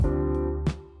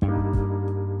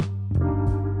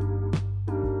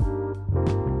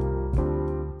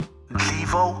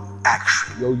Clevo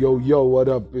Action. Yo, what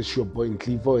up? It's your boy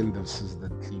Clevo, and this is the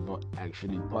Clevo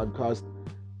Actually podcast,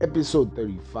 episode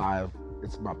 35.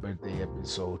 It's my birthday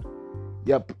episode.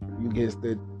 Yep, you guessed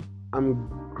it. I'm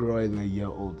growing a year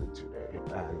older today,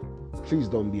 and please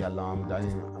don't be alarmed.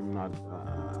 I'm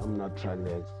not trying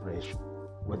to act fresh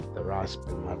with the rasp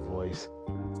in my voice.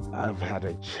 I've had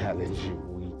a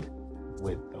challenging week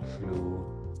with the flu,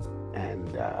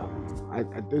 and I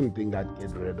didn't think I'd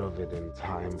get rid of it in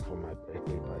time for my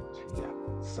birthday, but yeah,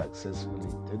 successfully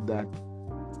did that.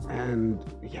 And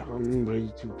yeah, I'm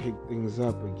ready to pick things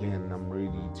up again. I'm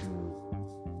ready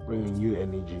to bring a new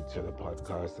energy to the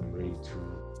podcast. I'm ready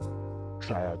to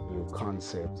try out new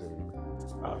concepts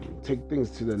and take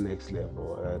things to the next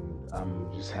level. And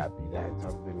I'm just happy that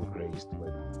I've been graced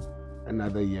with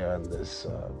another year on this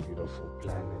beautiful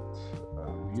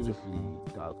planet, beautifully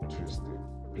dark, twisted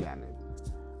planet.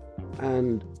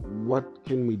 And what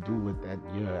can we do with that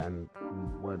year, and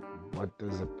what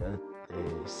does a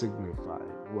birthday signify?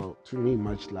 Well, to me,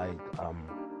 much like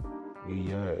New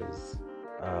Year's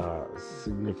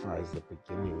signifies the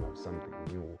beginning of something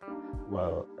new.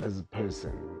 Well, as a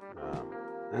person,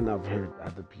 and I've heard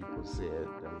other people say it,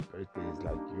 birthday is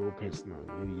like your personal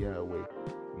new year where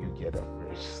you get a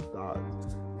fresh start,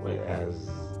 whereas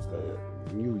the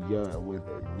new year where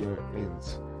the year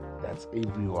ends, that's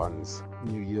everyone's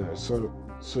new year.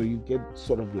 So you get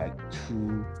sort of like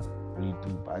two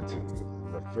redo buttons.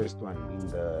 The first one being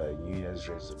the New Year's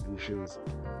resolutions.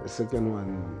 The second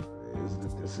one is the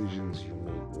decisions you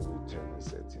make when you turn a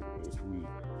certain age.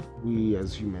 We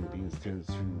as human beings tend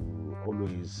to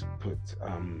always put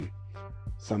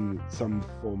some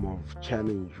form of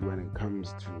challenge when it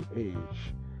comes to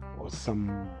age, or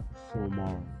some form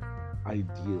of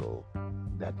ideal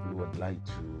that we would like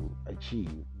to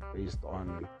achieve based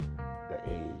on the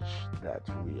age that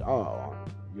we are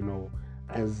on.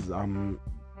 As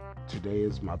today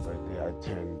is my birthday, I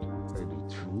turned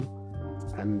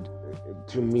 32, and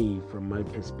to me, from my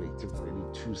perspective,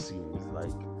 32 seems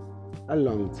like a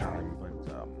long time, but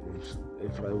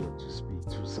if I were to speak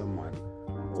to someone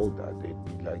older, they'd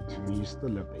be like, to me, you're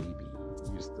still a baby,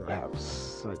 you still have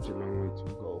such a long way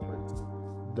to go.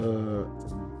 But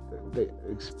the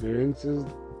experiences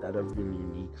that have been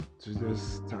unique to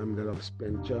this time that I've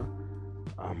spent here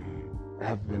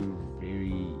have been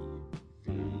very,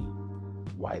 very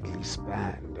widely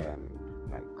spanned and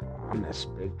like on a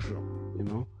spectrum.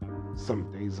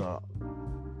 Some days are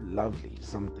lovely,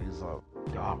 some days are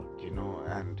dark,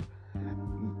 and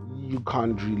you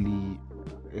can't really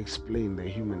explain the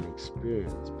human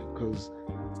experience because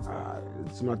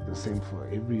it's not the same for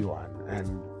everyone.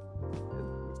 And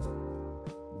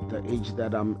the age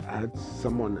that I'm at,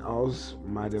 someone else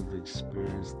might have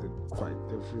experienced it quite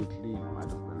differently. It might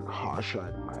have been harsher,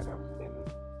 it might have been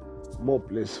more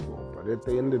blissful. But at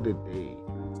the end of the day,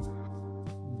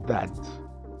 that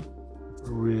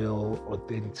real,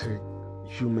 authentic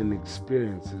human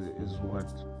experience is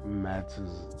what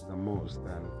matters the most.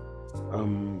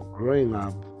 And growing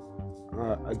up,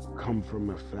 I come from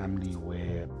a family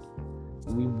where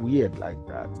we weird like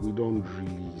that. We don't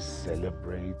really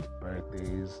celebrate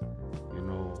birthdays.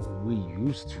 We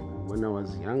used to. When I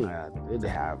was younger, I did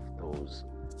have those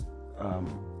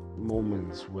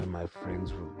moments where my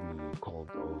friends would be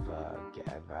called over,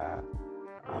 gather,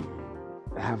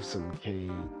 have some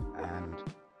cake, and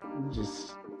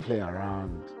just play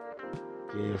around,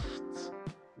 gifts,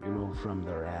 from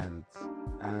the rants.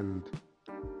 And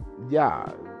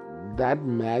yeah, that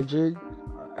magic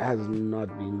has not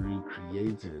been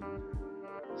recreated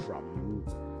from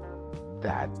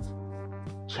that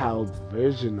child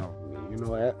version of me.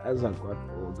 As I got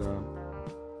older,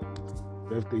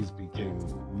 birthdays became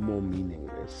more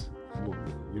meaningless for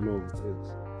me.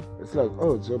 It's like,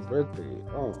 oh, it's your birthday.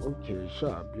 Oh, okay,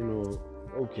 sharp.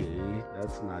 Okay,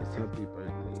 that's nice. Happy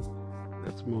birthday.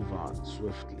 Let's move on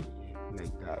swiftly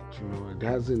like that. It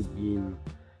hasn't been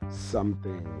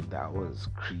something that was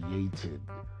created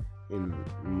in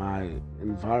my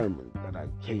environment that I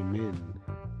came in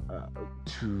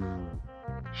to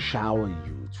shower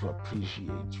you, to appreciate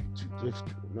you, to gift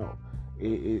you. No,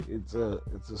 it's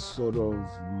a sort of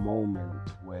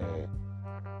moment where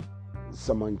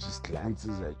someone just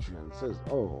glances at you and says,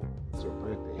 "Oh, it's your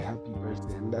birthday, happy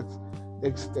birthday," and that's the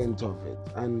extent of it.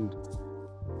 And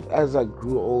as I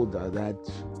grew older, that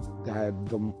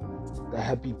the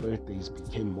happy birthdays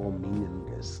became more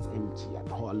meaningless, empty and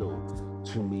hollow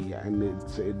to me, and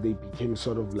they became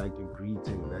sort of like a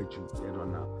greeting that you get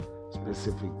on a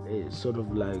specific day, sort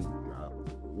of like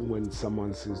when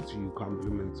someone says to you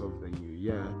compliments of the new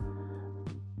year.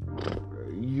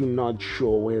 You're not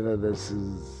sure whether this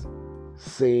is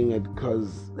saying it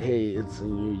because, hey, it's a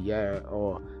new year,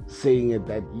 or saying it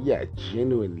that, yeah,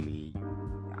 genuinely,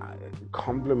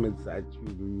 compliments that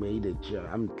you made it here.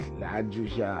 I'm glad you're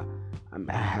here. I'm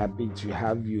happy to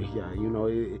have you here.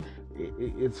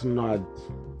 It's not,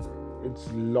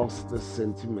 it's lost the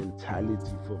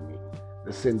sentimentality for me.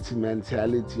 The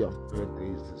sentimentality of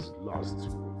birthdays is lost to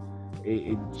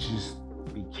me. It just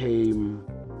became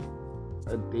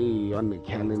a day on the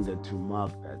calendar to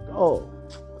mark that, oh,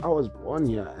 I was born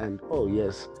here, and oh,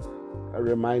 yes, a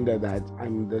reminder that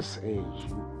I'm this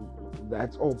age.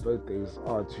 That's all birthdays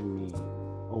are to me,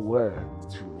 or were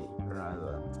to me,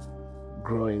 rather,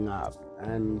 growing up.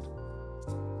 And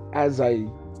as I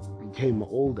became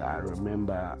older, I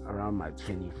remember around my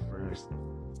 21st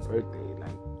birthday,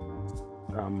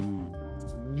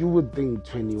 you would think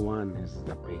 21 is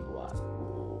the big one.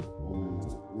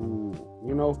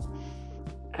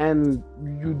 And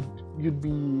you'd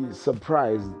be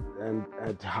surprised and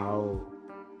at how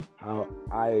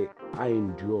I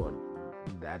endured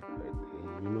that birthday.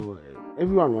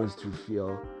 Everyone wants to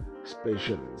feel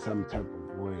special in some type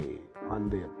of way on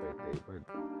their birthday, but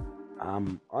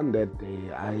on that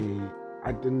day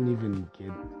I didn't even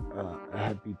get a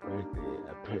happy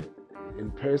birthday in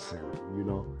person,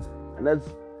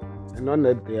 and on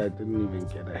that day I didn't even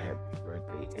get a happy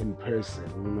birthday in person.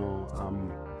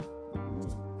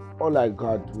 All I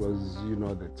got was,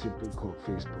 the typical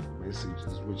Facebook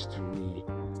messages, which to me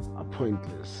are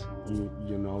pointless,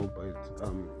 but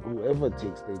whoever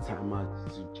takes their time out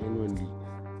to genuinely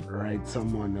write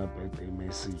someone a birthday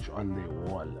message on their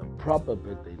wall, a proper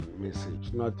birthday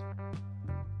message, not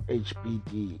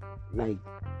HBD. Like,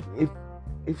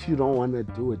 if you don't want to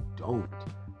do it, don't.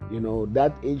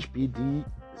 That HBD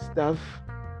stuff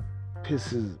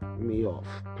pisses me off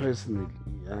personally,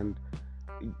 and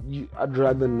I'd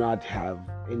rather not have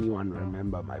anyone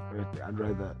remember my birthday. I'd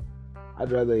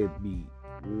rather it be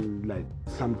like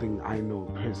something I know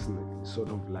personally, sort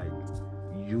of like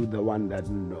you, the one that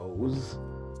knows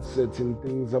certain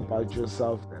things about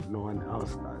yourself that no one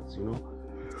else does.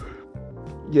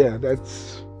 Yeah,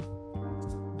 that's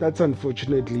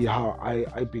unfortunately how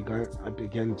I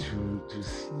began to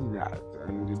see that,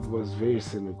 and it was very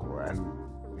cynical and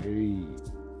very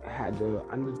had an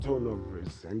undertone of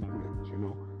resentment.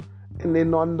 And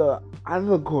then on the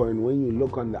other coin, when you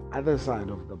look on the other side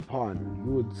of the pond,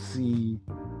 you would see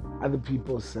other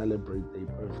people celebrate their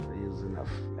birthdays in a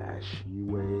flashy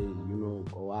way,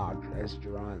 go out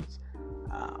restaurants,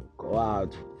 go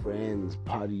out with friends,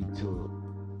 party till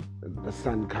the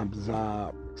sun comes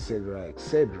up, etc.,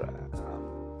 etc.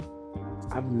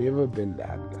 I've never been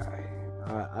that guy.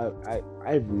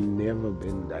 I've never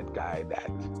been that guy that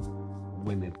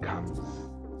when it comes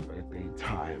birthday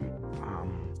time,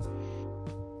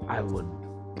 I would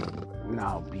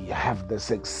now have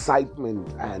this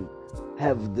excitement and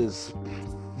have this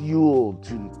fuel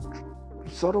to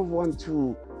sort of want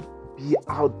to be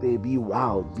out there, be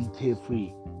wild, be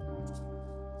carefree.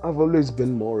 I've always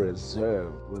been more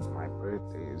reserved with my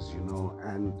birthdays,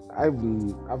 and I've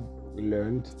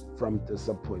learned from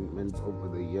disappointment over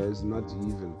the years not to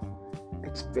even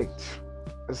expect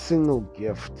a single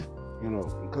gift,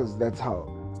 because that's how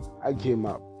I came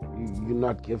up. You're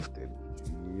not gifted,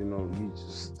 you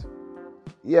just,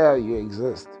 you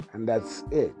exist, and that's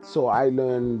it. So I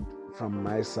learned from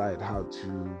my side how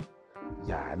to,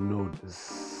 I know this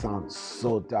sounds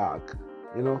so dark,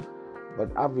 but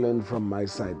I've learned from my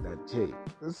side that, hey,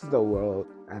 this is the world,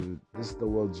 and this is the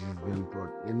world you've been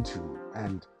brought into,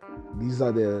 and these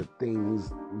are the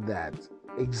things that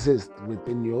exist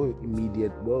within your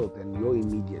immediate world and your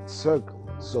immediate circle.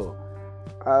 So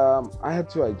I had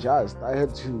to adjust. I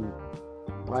had to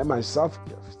buy myself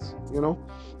gifts,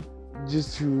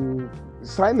 just to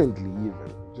silently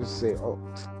even just say, oh,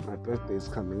 my birthday is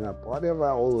coming up. Whatever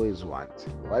I always want.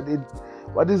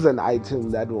 What is an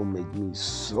item that will make me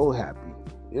so happy,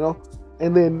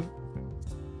 And then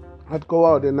I'd go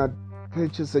out and I'd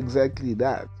purchase exactly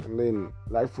that, and then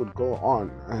life would go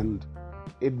on, and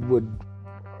it would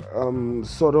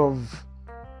sort of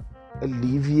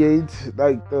alleviate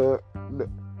like the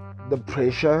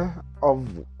pressure of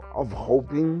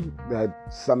hoping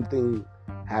that something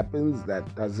happens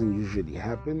that doesn't usually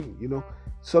happen,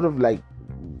 sort of like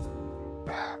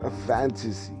a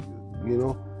fantasy,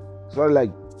 sort of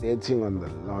like betting on the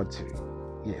lottery,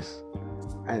 yes,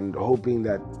 and hoping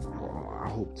that, I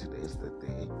hope today's the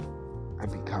day I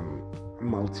become a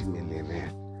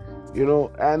multi-millionaire,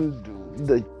 and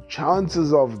the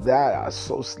chances of that are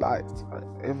so slight,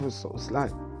 ever so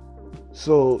slight.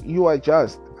 So you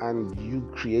adjust and you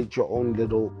create your own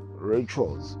little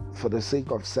rituals for the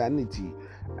sake of sanity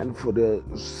and for the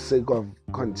sake of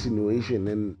continuation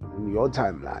in your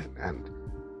timeline,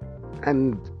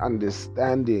 and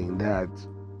understanding that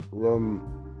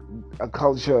a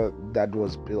culture that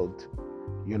was built,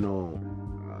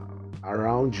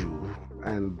 around you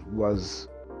and was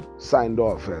signed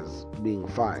off as being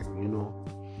fine,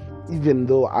 even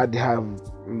though I'd have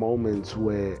moments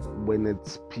where when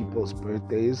it's people's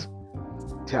birthdays,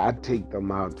 I'd take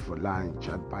them out for lunch,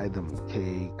 I'd buy them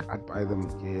cake, I'd buy them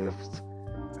gifts.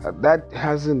 That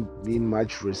hasn't been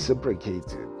much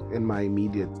reciprocated in my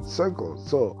immediate circle.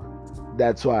 So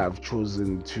that's why I've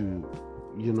chosen to,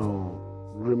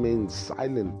 remain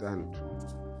silent and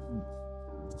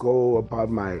go about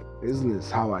my business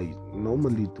how I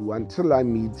normally do until I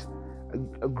meet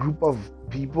a group of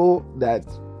people that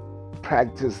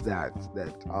practice that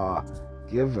are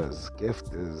givers,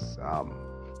 gifters,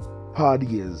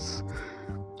 partiers,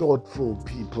 thoughtful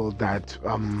people that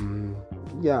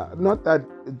not that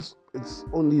it's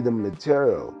only the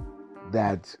material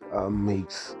that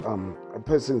makes a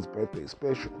person's birthday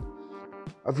special.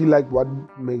 I feel like what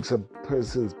makes a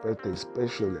person's birthday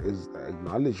special is the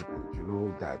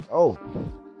acknowledgement, that, oh,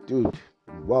 dude,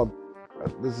 well,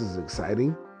 this is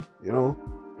exciting,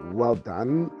 well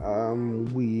done.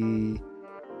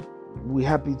 We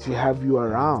happy to have you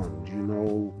around,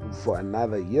 for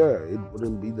another year. It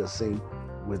wouldn't be the same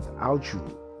without you.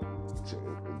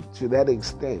 To that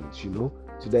extent, to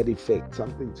that effect,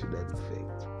 something to that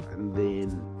effect. And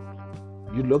then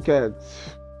you look at,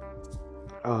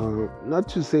 not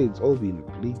to say it's all been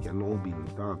bleak and all been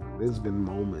dark. There's been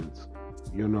moments,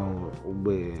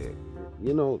 where,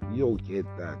 you'll get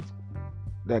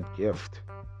that gift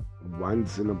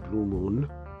once in a blue moon,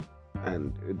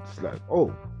 and it's like,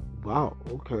 oh, wow,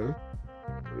 okay,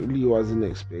 really wasn't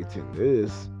expecting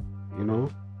this,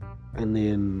 and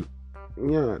then,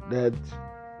 that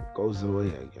goes away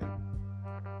again.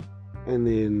 And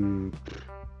then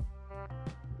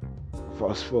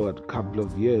fast forward a couple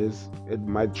of years, it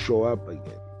might show up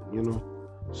again,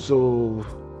 So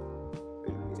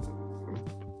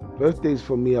birthdays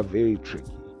for me are very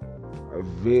tricky,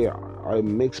 a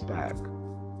mixed bag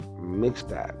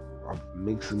of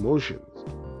mixed emotions.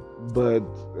 But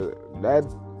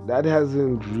that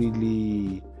hasn't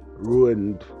really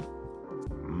ruined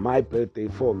my birthday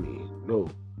for me. No,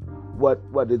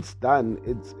 what it's done,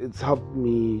 it's helped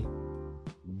me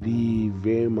be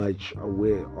very much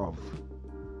aware of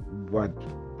what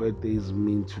birthdays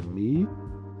mean to me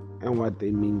and what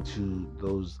they mean to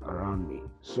those around me.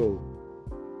 So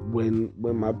when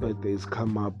my birthdays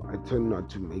come up, I tend not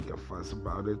to make a fuss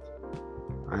about it.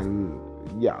 And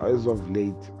as of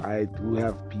late, I do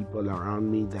have people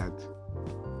around me that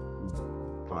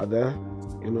bother,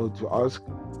 to ask,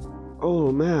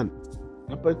 oh man,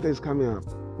 your birthday's coming up.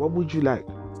 What would you like?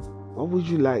 What would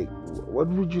you like? What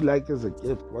would you like as a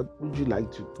gift? What would you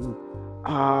like to do?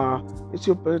 It's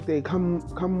your birthday. Come,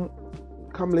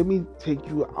 let me take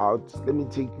you out. Let me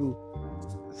take you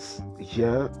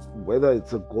here, whether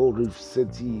it's a Gold Reef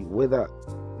City, whether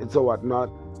it's a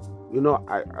whatnot.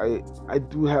 I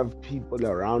do have people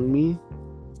around me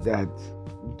that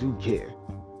do care,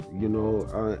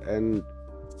 and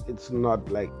it's not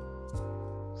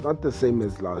the same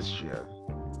as last year,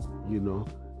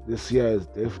 This year is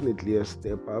definitely a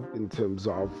step up in terms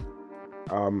of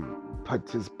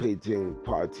participating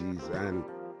parties and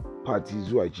parties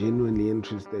who are genuinely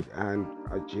interested and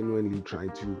are genuinely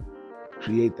trying to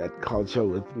create that culture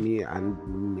with me and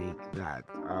make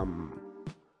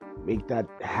that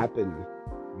happen,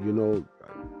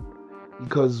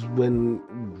 because when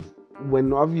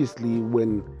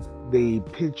they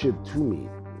pitch it to me,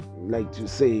 like to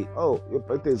say, oh, your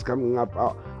birthday is coming up,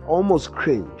 I almost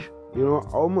cringe,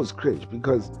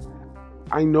 because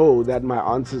I know that my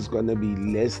answer is going to be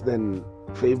less than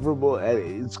favorable, and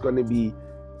it's going to be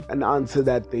an answer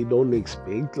that they don't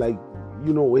expect. Like,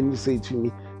 when you say to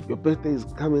me, your birthday is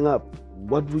coming up,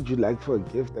 what would you like for a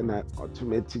gift? And I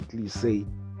automatically say,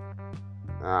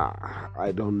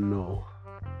 I don't know.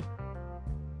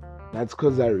 That's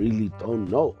because I really don't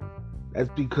know. That's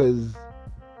because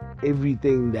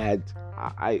everything that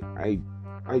I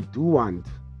do want,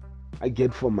 I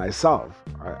get for myself.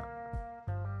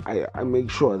 I make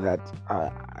sure that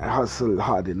I hustle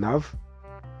hard enough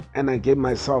and I get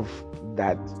myself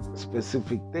that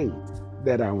specific thing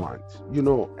that I want,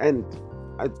 and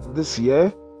this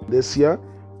year,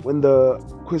 when the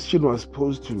question was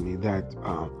posed to me that,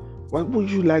 what would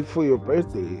you like for your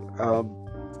birthday?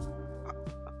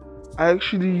 I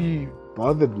actually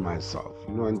bothered myself,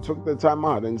 and took the time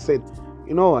out and said,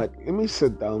 you know what, let me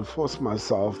sit down, force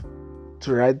myself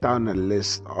to write down a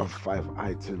list of 5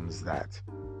 items that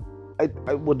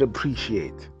I would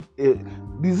appreciate it.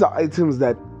 These are items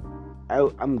that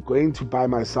I'm going to buy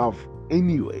myself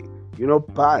anyway,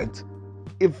 but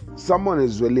if someone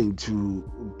is willing to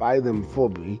buy them for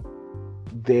me,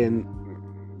 then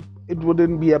it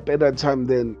wouldn't be a better time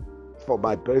than for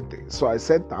my birthday. So I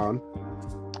sat down,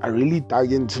 I really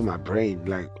dug into my brain,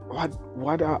 like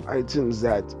what are items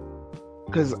that,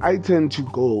 because I tend to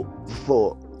go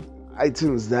for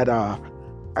items that are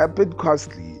a bit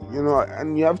costly,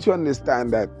 and you have to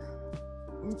understand that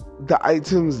the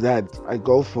items that I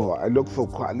go for, I look for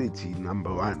quality,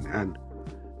 number one. And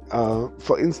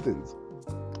for instance,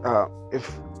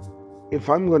 if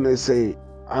I'm gonna say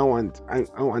I want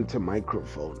a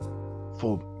microphone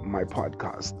for my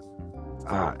podcast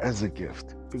as a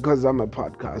gift, because I'm a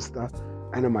podcaster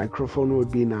and a microphone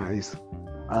would be nice,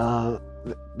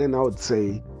 then I would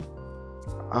say,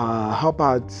 how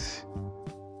about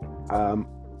a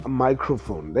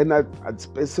microphone? Then I'd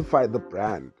specify the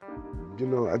brand.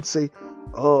 I'd say,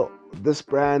 oh, this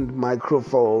brand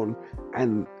microphone,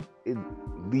 and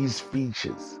these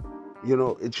features.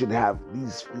 It should have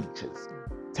these features,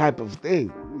 type of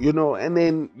thing. And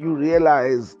then you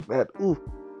realize that,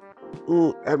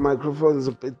 that microphone is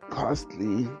a bit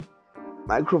costly.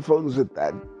 Microphones with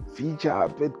that feature are a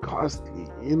bit costly,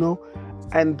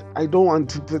 and I don't want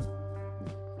to put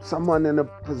someone in a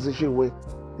position where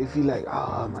they feel like,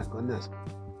 oh my goodness,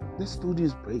 this studio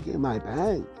is breaking my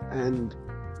bank. And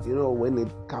when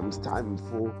it comes time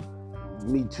for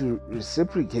me to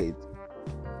reciprocate,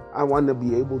 I want to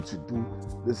be able to do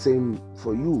the same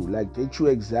for you, like get you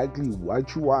exactly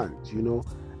what you want.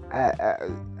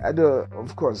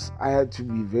 Of course, I had to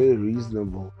be very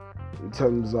reasonable in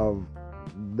terms of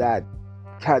that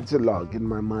catalog in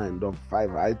my mind of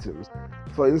 5 items.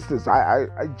 For instance, I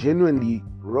genuinely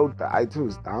wrote the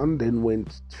items down, then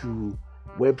went to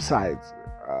websites,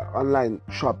 online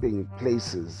shopping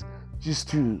places, just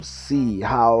to see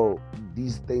how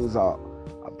these things are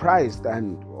priced.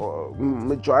 And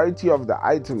majority of the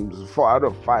items, 4 out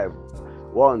of 5,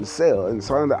 were on sale, and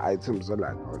some of the items are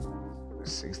like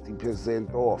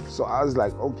 60% off. So I was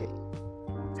like, okay,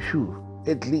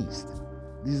 at least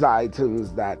these are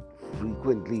items that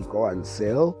frequently go on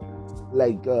sale,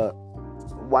 like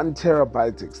 1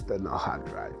 terabyte external hard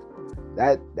drive.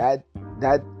 That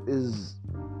is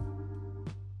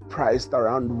priced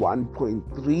around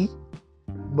 1.3,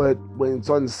 but when it's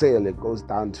on sale, it goes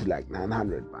down to like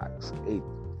 $900,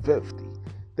 $850,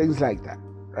 things like that,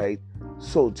 right?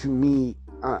 So to me,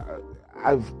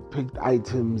 I've picked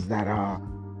items that are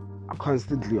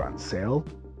constantly on sale,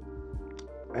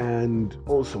 and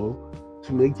also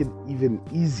to make it even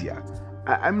easier.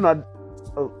 I'm not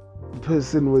a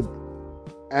person with,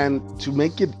 and to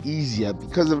make it easier,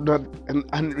 because I'm not an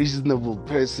unreasonable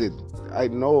person, I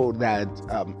know that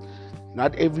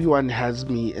not everyone has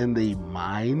me in their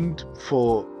mind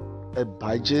for a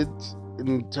budget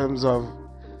in terms of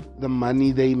the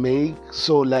money they make.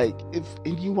 So like, if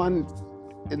anyone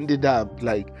ended up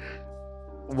like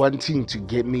wanting to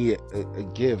get me a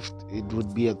gift, it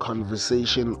would be a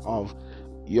conversation of,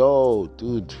 yo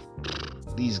dude,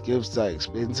 these gifts are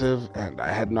expensive and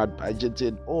I had not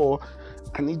budgeted, or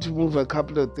I need to move a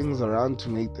couple of things around to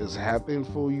make this happen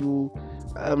for you.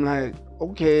 I'm like,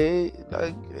 okay,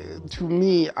 like, to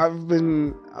me, I've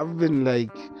been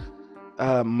like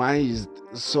mised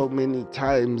so many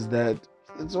times that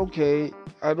it's okay.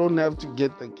 I don't have to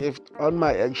get the gift on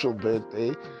my actual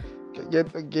birthday. I can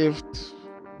get the gift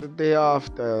the day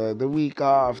after, the week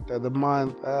after, the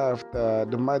month after,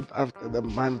 the month after, the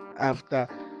month after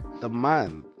the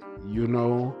month,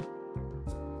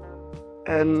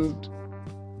 and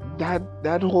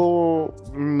that whole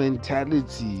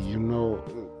mentality,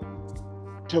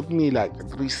 took me like a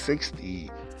 360,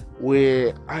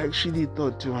 where I actually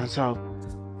thought to myself,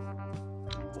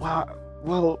 wow,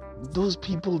 well, those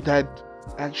people that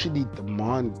actually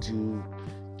demand to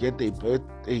get their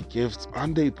birthday gifts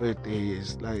on their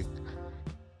birthdays,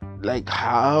 like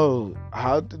how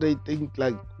do they think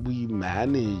like we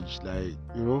manage, like,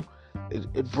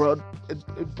 it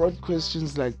brought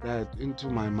questions like that into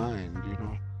my mind,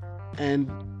 and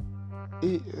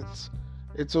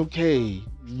it's okay,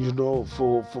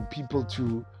 for people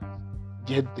to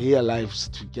get their lives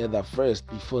together first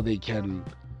before they can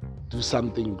do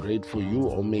something great for you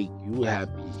or make you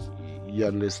happy. You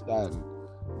understand?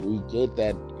 We get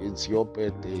that it's your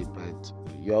birthday, but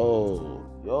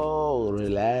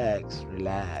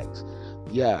relax.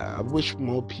 Yeah, I wish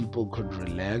more people could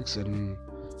relax and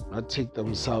not take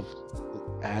themselves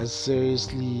as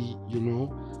seriously,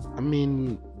 I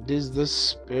mean, there's this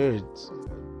spirit,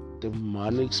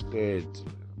 demonic spirit,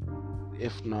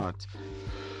 if not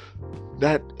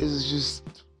that is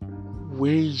just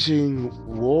waging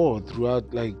war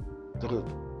throughout like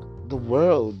the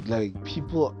world. Like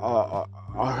people are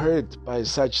hurt by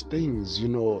such things,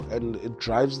 and it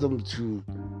drives them to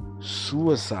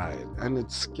suicide. And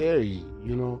it's scary,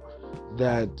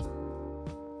 that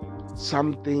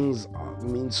some things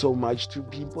mean so much to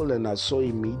people and are so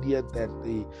immediate that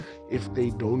if they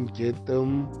don't get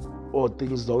them, or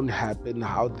things don't happen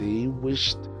how they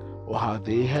wished or how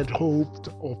they had hoped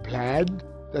or planned,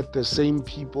 that the same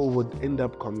people would end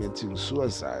up committing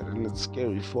suicide. And it's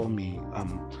scary for me.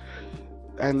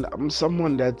 And I'm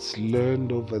someone that's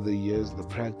learned over the years the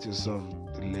practice of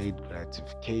delayed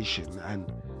gratification. And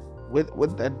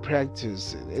with that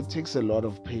practice, it takes a lot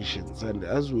of patience. And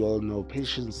as we all know,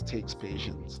 patience takes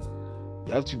patience.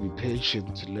 You have to be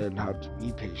patient to learn how to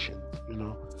be patient,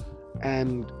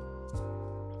 And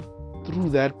through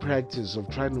that practice of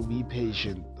trying to be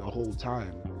patient the whole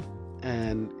time,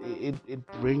 and it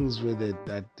brings with it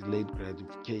that delayed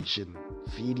gratification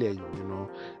feeling,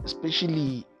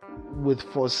 especially with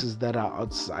forces that are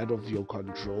outside of your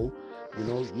control.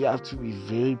 You have to be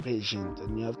very patient,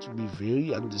 and you have to be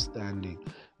very understanding,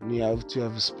 and you have to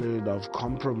have a spirit of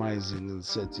compromising in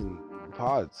certain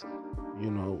parts,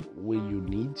 where you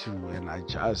need to, and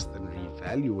adjust and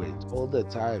reevaluate all the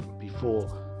time before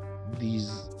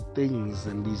these things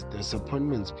and these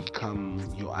disappointments become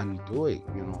your undoing,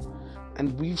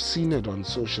 And we've seen it on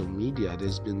social media.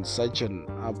 There's been such an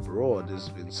uproar, there's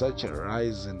been such a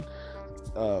rise in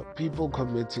people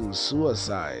committing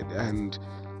suicide. And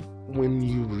when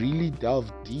you really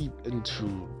delve deep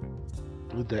into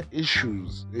the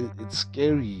issues, it's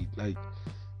scary. Like,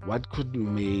 what could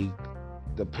make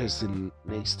the person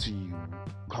next to you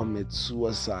commit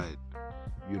suicide?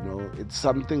 It's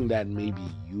something that maybe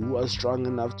you are strong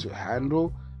enough to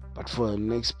handle, but for the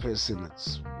next person,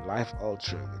 it's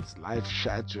life-altering, it's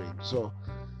life-shattering. So,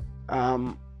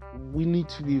 we need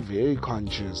to be very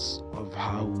conscious of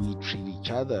how we treat each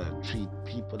other, treat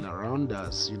people around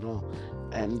us,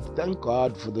 and thank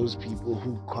God for those people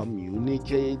who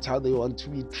communicate how they want to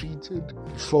be treated.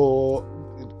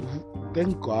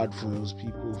 Thank God for those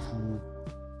people who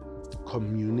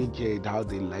communicate how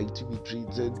they like to be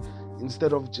treated,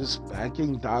 instead of just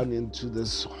backing down into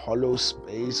this hollow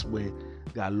space where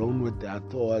they're alone with their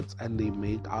thoughts and they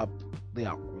make up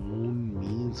their own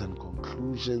means and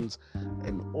conclusions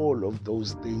and all of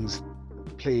those things,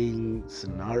 playing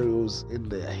scenarios in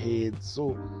their heads.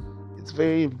 So it's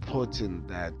very important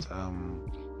that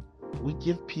we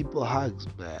give people hugs,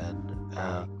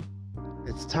 man.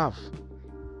 It's tough.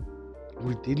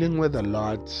 We're dealing with a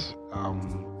lot.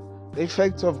 The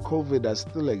effects of COVID are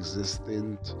still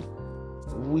existent.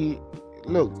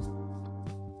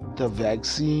 The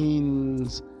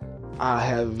vaccines are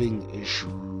having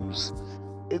issues.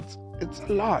 It's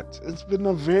a lot. It's been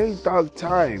a very dark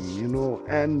time,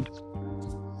 and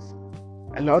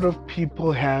a lot of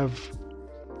people have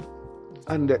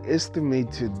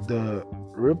underestimated the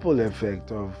ripple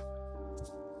effect of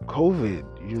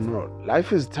COVID.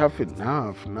 Life is tough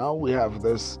enough. Now we have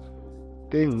this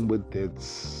thing with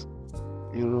its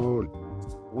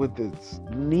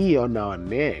knee on our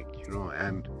neck,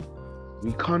 and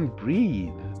we can't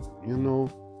breathe.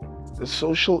 The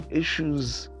social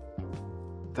issues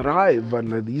thrive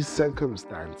under these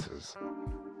circumstances.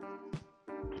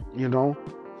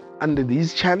 Under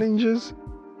these challenges,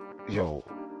 the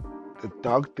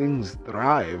dark things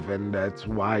thrive, and that's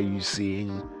why you're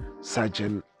seeing such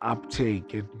an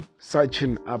uptake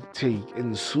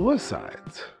in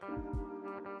suicides.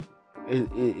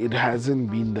 It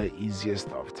hasn't been the easiest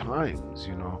of times,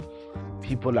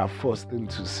 People are forced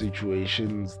into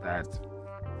situations that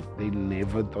they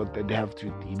never thought they'd have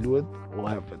to deal with, or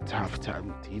have a tough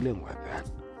time dealing with that.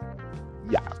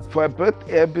 Yeah, for a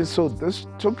birthday episode, this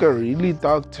took a really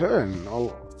dark turn.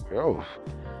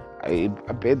 I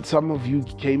bet some of you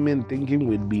came in thinking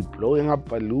we'd be blowing up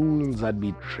balloons, I'd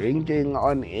be drinking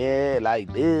on air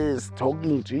like this,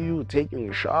 talking to you,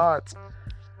 taking shots.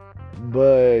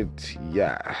 But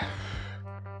yeah,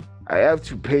 I have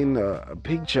to paint a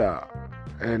picture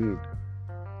and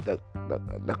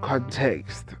the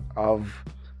context of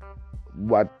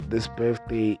what this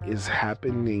birthday is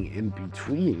happening in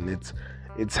between.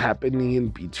 It's happening in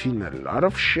between a lot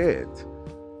of shit.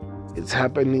 It's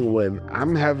happening when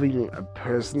I'm having a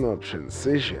personal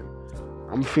transition.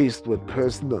 I'm faced with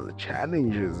personal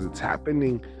challenges. It's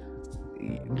happening.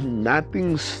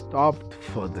 Nothing stopped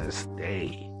for this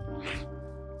day.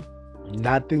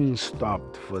 Nothing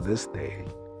stopped for this day.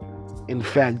 In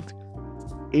fact,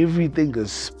 everything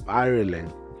is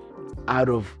spiraling out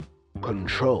of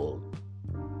control.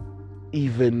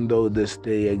 even though this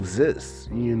day exists,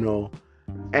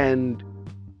 and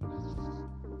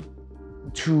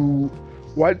to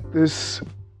want this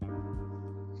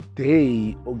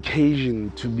day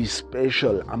occasion to be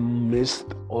special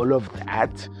amidst all of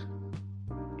that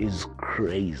is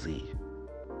crazy.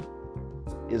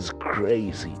 Is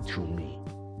crazy to me.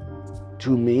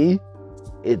 To me,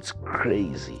 it's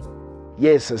crazy.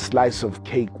 Yes, a slice of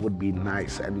cake would be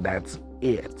nice, and that's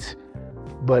it.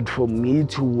 But for me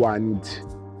to want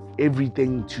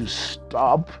everything to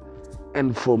stop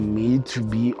and for me to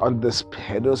be on this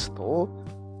pedestal,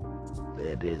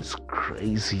 that is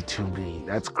crazy to me.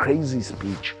 That's crazy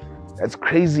speech. That's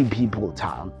crazy people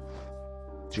time.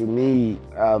 To me,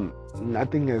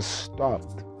 nothing has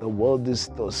stopped. The world is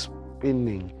still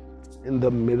spinning in the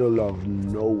middle of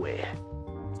nowhere.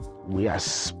 We are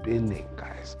spinning,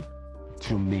 guys,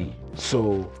 to me.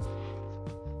 So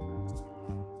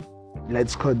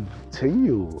let's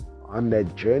continue on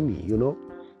that journey,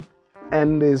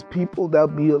 And there's people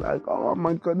that be like, oh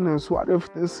my goodness, what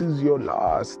if this is your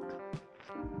last?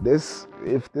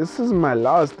 If this is my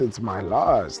last, it's my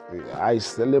last. I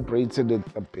celebrated it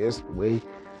the best way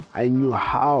I knew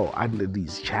how under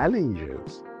these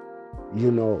challenges.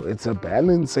 It's a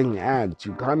balancing act.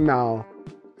 You can't now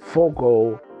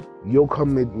forego your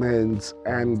commitments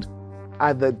and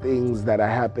other things that are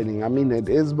happening. I mean, it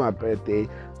is my birthday,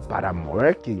 but I'm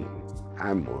working.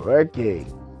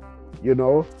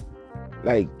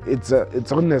 Like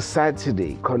it's on a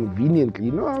Saturday, conveniently.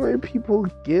 You know how many people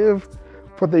give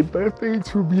for their birthday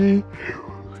to be?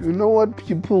 You know what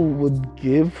people would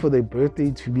give for their birthday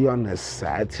to be on a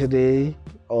Saturday?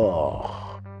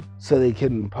 Oh, so they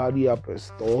can party up a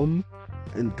storm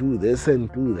and do this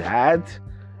and do that,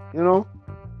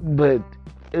 But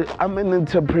I'm an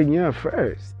entrepreneur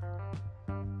first.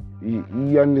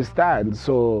 You understand?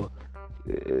 So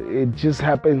it just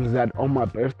happens that on my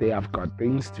birthday I've got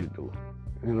things to do,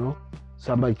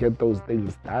 So I might get those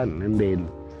things done, and then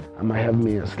I might have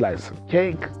me a slice of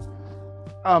cake.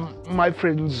 My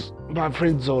friends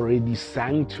already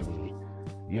sang to me,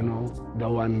 the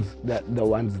ones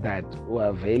that were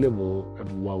available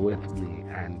were with me,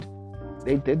 and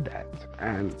they did that,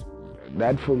 and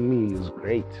that for me is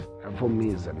great. That for me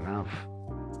is enough,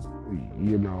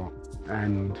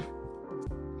 and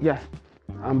yeah,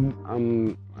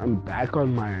 I'm back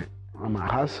on my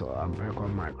hustle. I'm back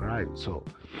on my grind. So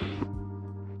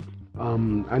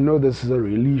I know this is a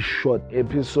really short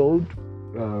episode,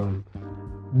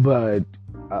 but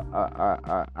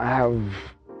I have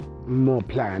more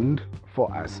planned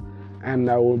for us, and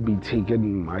I will be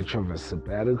taking much of a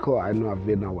sabbatical. I know I've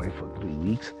been away for 3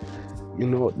 weeks.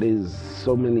 There's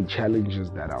so many challenges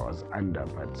that I was under,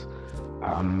 but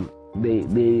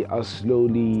they are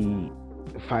slowly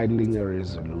finding a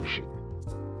resolution.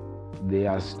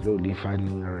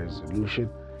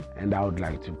 And I would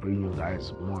like to bring you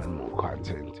guys more and more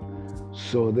content.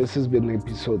 So this has been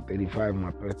episode 35,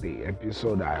 my birthday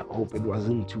episode. I hope it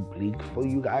wasn't too bleak for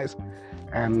you guys,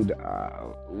 and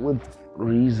with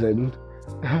reason.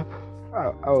 I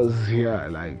was here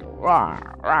like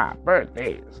rah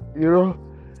birthdays,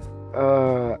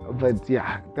 but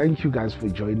yeah, thank you guys for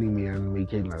joining me and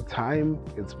making the time.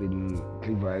 It's been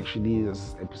Cleaver. Actually, this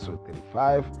is episode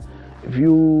 35. If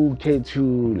you care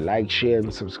to like, share,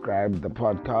 and subscribe the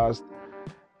podcast,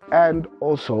 and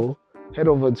also head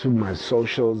over to my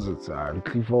socials. It's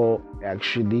Cleaver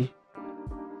Actually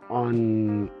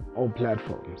on all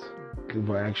platforms.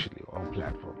 Cleaver Actually, all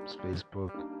platforms: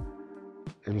 Facebook,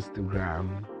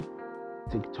 Instagram,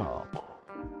 TikTok,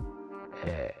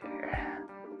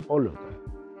 all of them.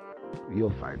 You'll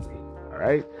find me. All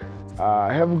right.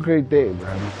 Have a great day,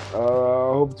 man.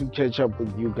 Hope to catch up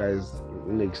with you guys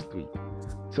next week.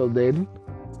 Till then,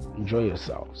 enjoy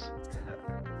yourselves.